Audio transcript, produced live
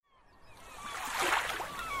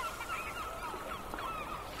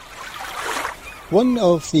One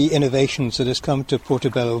of the innovations that has come to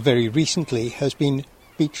Portobello very recently has been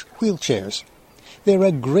beach wheelchairs. They're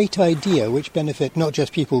a great idea which benefit not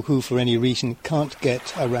just people who for any reason can't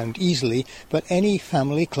get around easily, but any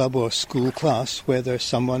family, club or school class where there's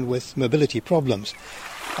someone with mobility problems.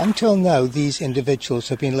 Until now, these individuals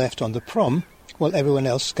have been left on the prom while everyone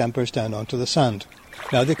else scampers down onto the sand.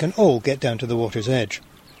 Now they can all get down to the water's edge.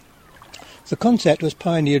 The concept was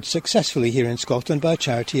pioneered successfully here in Scotland by a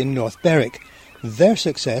charity in North Berwick. Their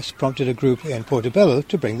success prompted a group in Portobello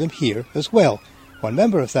to bring them here as well. One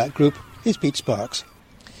member of that group is Pete Sparks.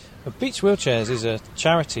 Beach Wheelchairs is a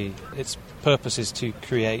charity. Its purpose is to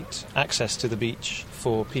create access to the beach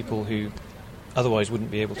for people who otherwise wouldn't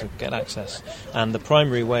be able to get access. And the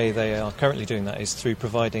primary way they are currently doing that is through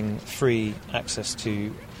providing free access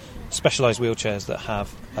to specialised wheelchairs that have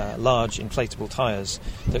large inflatable tyres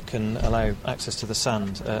that can allow access to the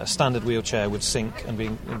sand. A standard wheelchair would sink and be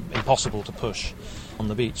impossible to push on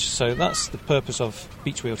the beach. So that's the purpose of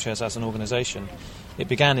Beach Wheelchairs as an organisation. It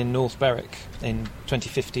began in North Berwick in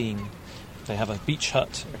 2015. They have a beach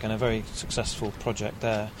hut and a very successful project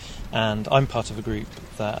there. And I'm part of a group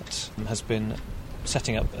that has been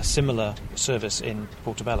setting up a similar service in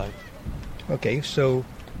Portobello. Okay, so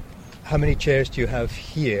how many chairs do you have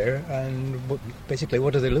here, and basically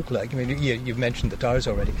what do they look like? I mean, you've mentioned the tires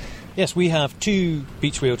already. Yes, we have 2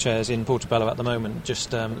 beach wheelchairs in Portobello at the moment,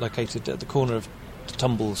 just located at the corner of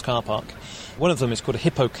Tumbles car park. One of them is called a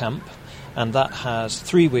Hippocamp, and that has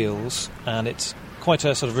 3 wheels, and it's quite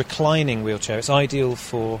a sort of reclining wheelchair. It's ideal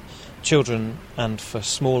for children and for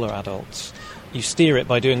smaller adults. You steer it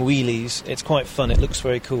by doing wheelies. It's quite fun, it looks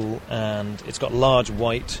very cool, and it's got large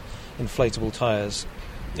white inflatable tyres.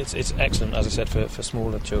 It's excellent, as I said, for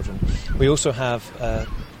smaller children. We also have a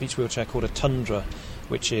beach wheelchair called a Tundra,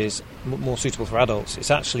 which is more suitable for adults.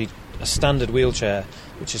 It's actually a standard wheelchair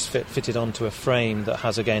which is fitted onto a frame that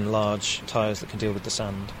has, again, large tyres that can deal with the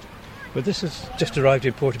sand. But this has just arrived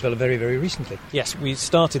in Portobello very, very recently. Yes, we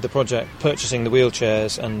started the project purchasing the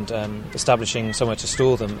wheelchairs and establishing somewhere to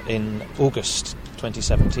store them in August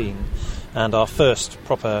 2017. And our first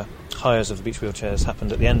proper hires of the beach wheelchairs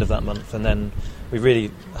happened at the end of that month, and then we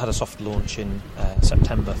really had a soft launch in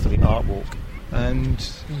September for the Art Walk. And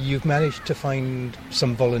you've managed to find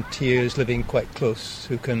some volunteers living quite close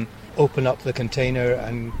who can open up the container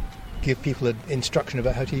and give people an instruction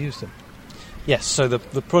about how to use them. Yes, so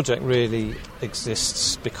the project really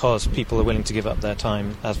exists because people are willing to give up their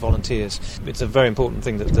time as volunteers. It's a very important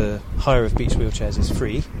thing that the hire of beach wheelchairs is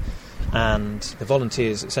free, and the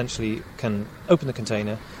volunteers essentially can open the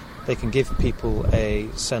container. They can give people a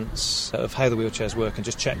sense of how the wheelchairs work and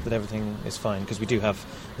just check that everything is fine, because we do have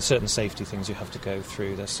certain safety things you have to go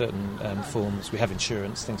through. There's certain forms, we have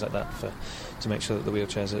insurance, things like that, to make sure that the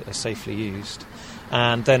wheelchairs are safely used.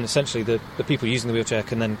 And then essentially the people using the wheelchair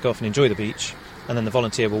can then go off and enjoy the beach, and then the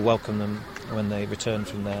volunteer will welcome them when they return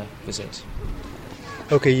from their visit.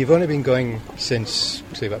 OK, you've only been going since,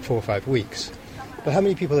 say, about 4 or 5 weeks, but how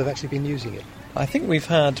many people have actually been using it? I think we've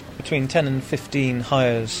had between 10 and 15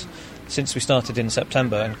 hires since we started in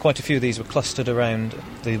September, and quite a few of these were clustered around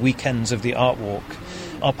the weekends of the Art Walk.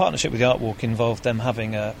 Our partnership with the Art Walk involved them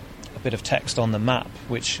having a bit of text on the map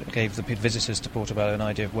which gave the visitors to Portobello an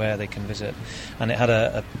idea of where they can visit, and it had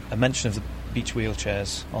a mention of the beach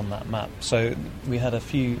wheelchairs on that map. So we had a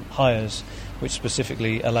few hires which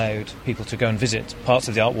specifically allowed people to go and visit parts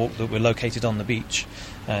of the Art Walk that were located on the beach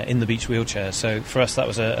in the beach wheelchair. So for us that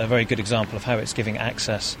was a very good example of how it's giving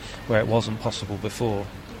access where it wasn't possible before.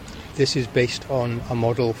 This is based on a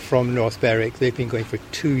model from North Berwick. They've been going for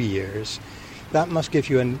 2 years. That must give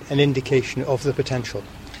you an indication of the potential.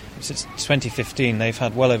 Since 2015 they've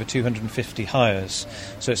had well over 250 hires,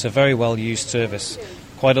 so it's a very well used service.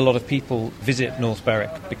 Quite a lot of people visit North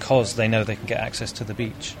Berwick because they know they can get access to the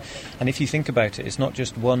beach. And if you think about it, it's not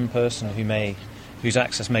just one person whose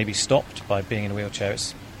access may be stopped by being in a wheelchair.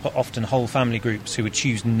 It's often whole family groups who would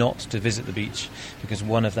choose not to visit the beach because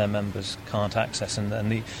one of their members can't access,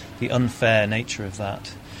 and the unfair nature of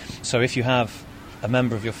that. So if you have a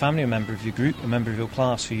member of your family, a member of your group, a member of your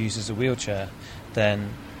class who uses a wheelchair,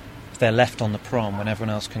 then if they're left on the prom when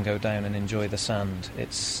everyone else can go down and enjoy the sand,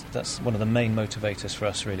 that's one of the main motivators for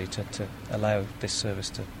us, really, to allow this service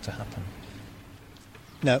to happen.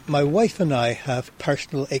 Now, my wife and I have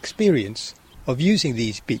personal experience of using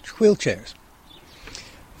these beach wheelchairs.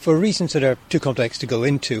 For reasons that are too complex to go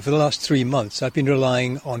into, for the last 3 months I've been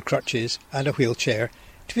relying on crutches and a wheelchair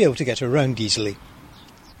to be able to get around easily.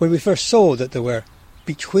 When we first saw that there were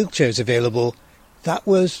beach wheelchairs available, that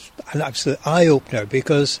was an absolute eye-opener,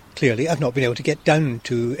 because clearly I've not been able to get down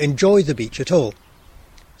to enjoy the beach at all.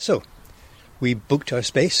 So we booked our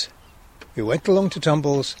space, We went along to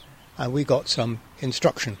Tumbles and we got some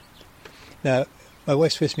instruction. Now, my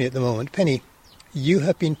wife's with me at the moment. Penny, you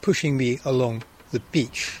have been pushing me along the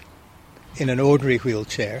beach in an ordinary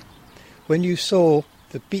wheelchair. When you saw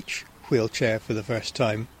the beach wheelchair for the first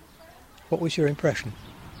time, what was your impression?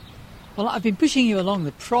 Well, I've been pushing you along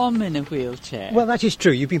the prom in a wheelchair. Well, that is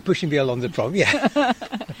true. You've been pushing me along the prom, yeah.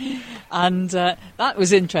 And that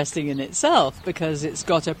was interesting in itself because it's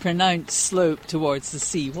got a pronounced slope towards the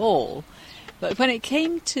sea wall. But when it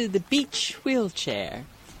came to the beach wheelchair,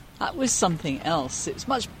 that was something else. It's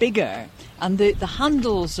much bigger and the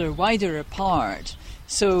handles are wider apart.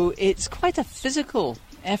 So it's quite a physical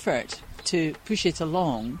effort to push it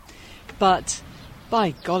along. But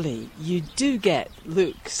by golly, you do get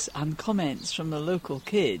looks and comments from the local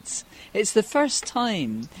kids. It's the first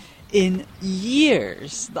time in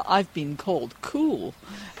years that I've been called cool.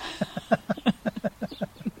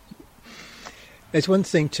 It's one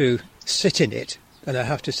thing to sit in it, and I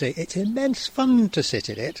have to say it's immense fun to sit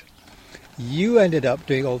in it. You ended up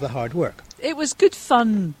doing all the hard work. It was good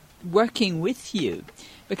fun working with you,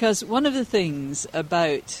 because one of the things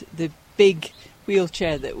about the big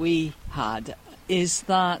wheelchair that we had is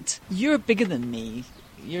that you're bigger than me,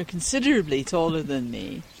 you're considerably taller than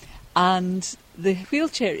me, and the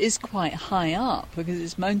wheelchair is quite high up because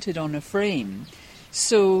it's mounted on a frame.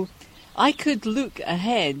 So I could look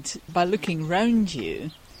ahead by looking round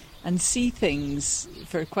you and see things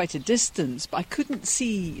for quite a distance, but I couldn't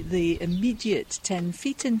see the immediate 10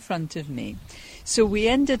 feet in front of me. So we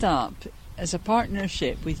ended up as a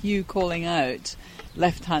partnership with you calling out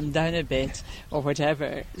left hand down a bit or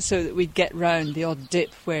whatever, so that we'd get round the odd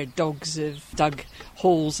dip where dogs have dug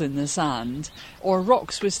holes in the sand or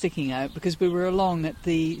rocks were sticking out because we were along at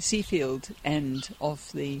the Seafield end of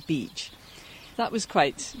the beach. That was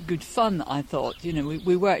quite good fun, I thought. You know,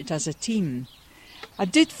 we worked as a team. I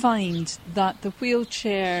did find that the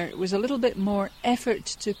wheelchair was a little bit more effort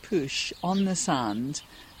to push on the sand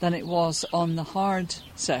than it was on the hard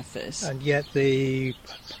surface. And yet the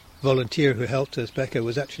volunteer who helped us, Becca,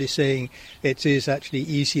 was actually saying it is actually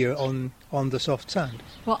easier on the soft sand.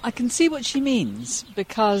 Well, I can see what she means,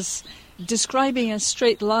 because describing a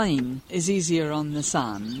straight line is easier on the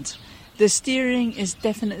sand. The steering is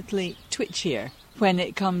definitely twitchier when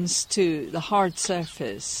it comes to the hard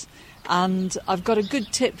surface. And I've got a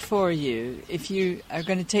good tip for you. If you are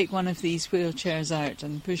going to take one of these wheelchairs out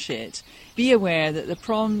and push it, be aware that the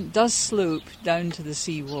prom does slope down to the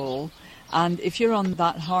seawall. And if you're on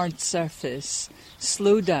that hard surface,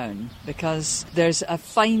 slow down, because there's a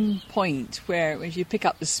fine point where if you pick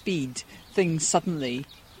up the speed, things suddenly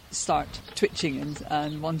start twitching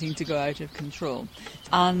and wanting to go out of control.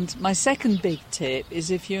 And my second big tip is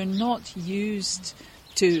if you're not used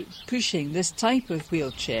to pushing this type of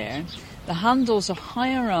wheelchair, the handles are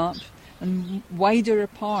higher up and wider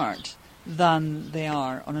apart than they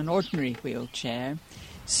are on an ordinary wheelchair.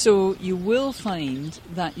 So you will find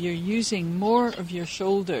that you're using more of your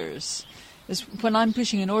shoulders. When I'm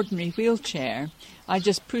pushing an ordinary wheelchair, I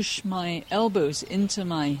just push my elbows into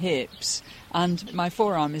my hips and my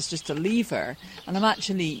forearm is just a lever, and I'm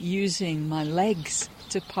actually using my legs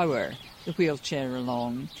to power the wheelchair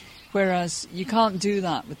along. Whereas you can't do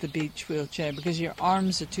that with the beach wheelchair because your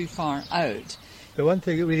arms are too far out. The one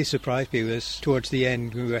thing that really surprised me was towards the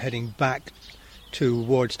end when we were heading back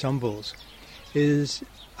towards Tumbles is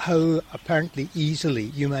how apparently easily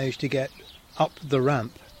you managed to get up the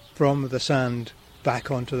ramp from the sand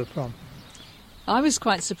back onto the prom. I was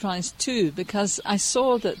quite surprised too, because I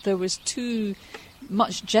saw that there was two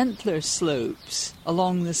much gentler slopes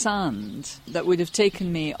along the sand that would have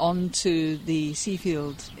taken me onto the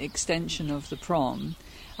Seafield extension of the prom,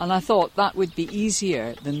 and I thought that would be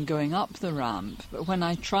easier than going up the ramp. But when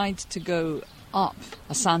I tried to go up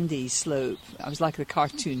a sandy slope, I was like the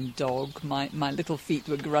cartoon dog. My little feet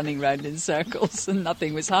were running round in circles and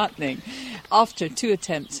nothing was happening. After 2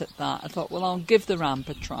 attempts at that, I thought, well, I'll give the ramp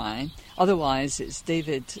a try. Otherwise, it's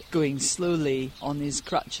David going slowly on his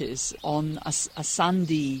crutches on a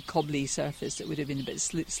sandy, cobbly surface that would have been a bit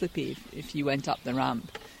slippy if you went up the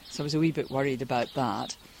ramp. So I was a wee bit worried about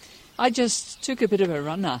that. I just took a bit of a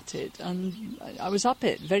run at it and I was up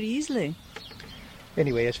it very easily.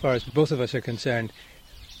 Anyway, as far as both of us are concerned,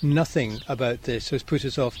 nothing about this has put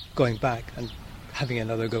us off going back and having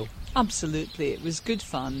another go. Absolutely. It was good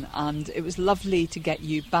fun, and it was lovely to get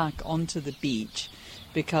you back onto the beach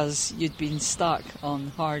because you'd been stuck on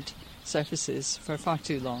hard surfaces for far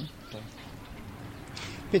too long.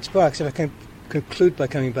 Fitzparks, if I can conclude by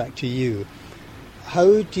coming back to you,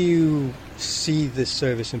 how do you see this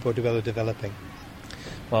service in Portobello developing?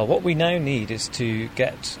 Well, what we now need is to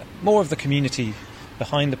get more of the community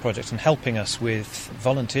behind the project and helping us with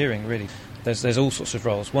volunteering, really. There's all sorts of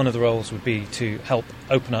roles. One of the roles would be to help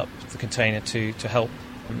open up the container to help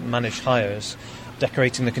manage hires.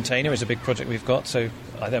 Decorating the container is a big project we've got, so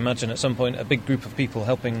I'd imagine at some point a big group of people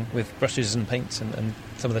helping with brushes and paints and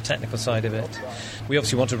some of the technical side of it. We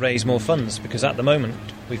obviously want to raise more funds because at the moment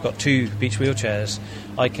we've got 2 beach wheelchairs.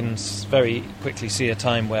 I can very quickly see a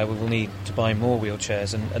time where we will need to buy more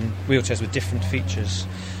wheelchairs and wheelchairs with different features.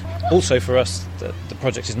 Also for us, the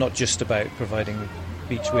project is not just about providing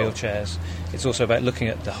beach wheelchairs, it's also about looking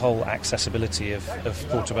at the whole accessibility of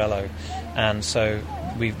Portobello, and so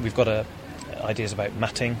we've got ideas about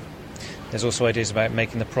matting. There's also ideas about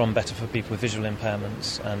making the prom better for people with visual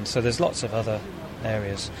impairments, and so there's lots of other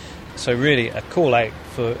areas. So really a call out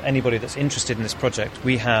for anybody that's interested in this project.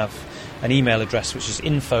 We have an email address which is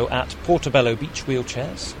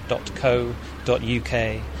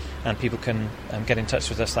info@portobellobeachwheelchairs.co.uk, and people can get in touch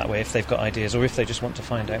with us that way if they've got ideas or if they just want to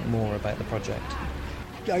find out more about the project.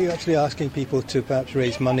 Are you actually asking people to perhaps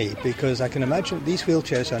raise money? Because I can imagine these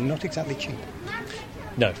wheelchairs are not exactly cheap.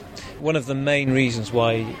 No. One of the main reasons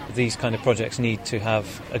why these kind of projects need to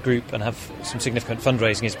have a group and have some significant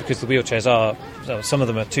fundraising is because the wheelchairs some of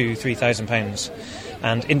them are £2,000-3,000,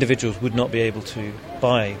 and individuals would not be able to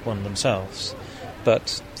buy one themselves.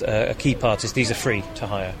 But a key part is these are free to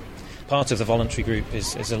hire. Part of the voluntary group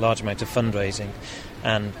is a large amount of fundraising,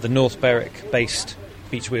 and the North Berwick-based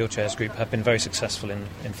Beach Wheelchairs Group have been very successful in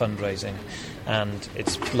fundraising, and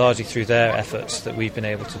it's largely through their efforts that we've been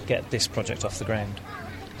able to get this project off the ground.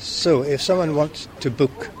 So if someone wants to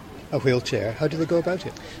book a wheelchair, how do they go about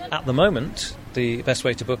it? At the moment, the best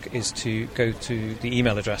way to book is to go to the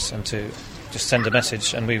email address and to just send a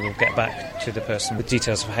message, and we will get back to the person with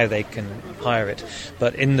details of how they can hire it.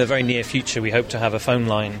 But in the very near future, we hope to have a phone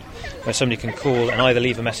line where somebody can call and either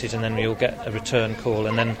leave a message and then we'll get a return call.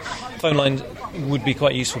 And then phone line would be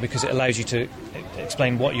quite useful because it allows you to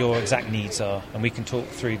explain what your exact needs are, and we can talk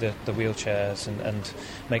through the wheelchairs and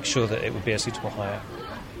make sure that it would be a suitable hire.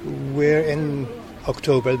 We're in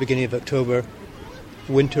October, the beginning of October.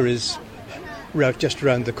 Winter is just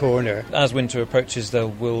around the corner. As winter approaches, there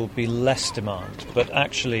will be less demand, but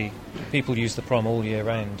actually people use the prom all year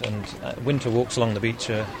round, and winter walks along the beach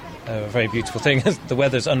are a very beautiful thing. The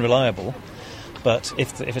weather's unreliable, but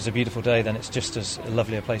if it's a beautiful day, then it's just as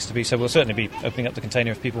lovely a place to be. So we'll certainly be opening up the container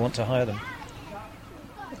if people want to hire them.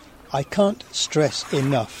 I can't stress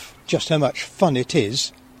enough just how much fun it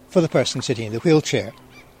is for the person sitting in the wheelchair.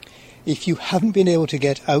 If you haven't been able to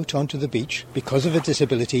get out onto the beach because of a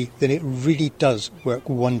disability, then it really does work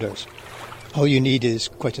wonders. All you need is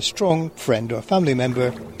quite a strong friend or family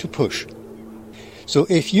member to push. So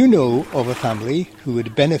if you know of a family who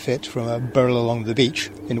would benefit from a burl along the beach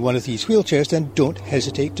in one of these wheelchairs, then don't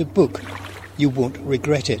hesitate to book. You won't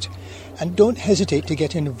regret it. And don't hesitate to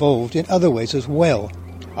get involved in other ways as well,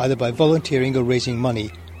 either by volunteering or raising money.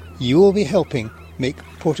 You will be helping make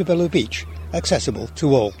Portobello Beach accessible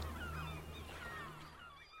to all.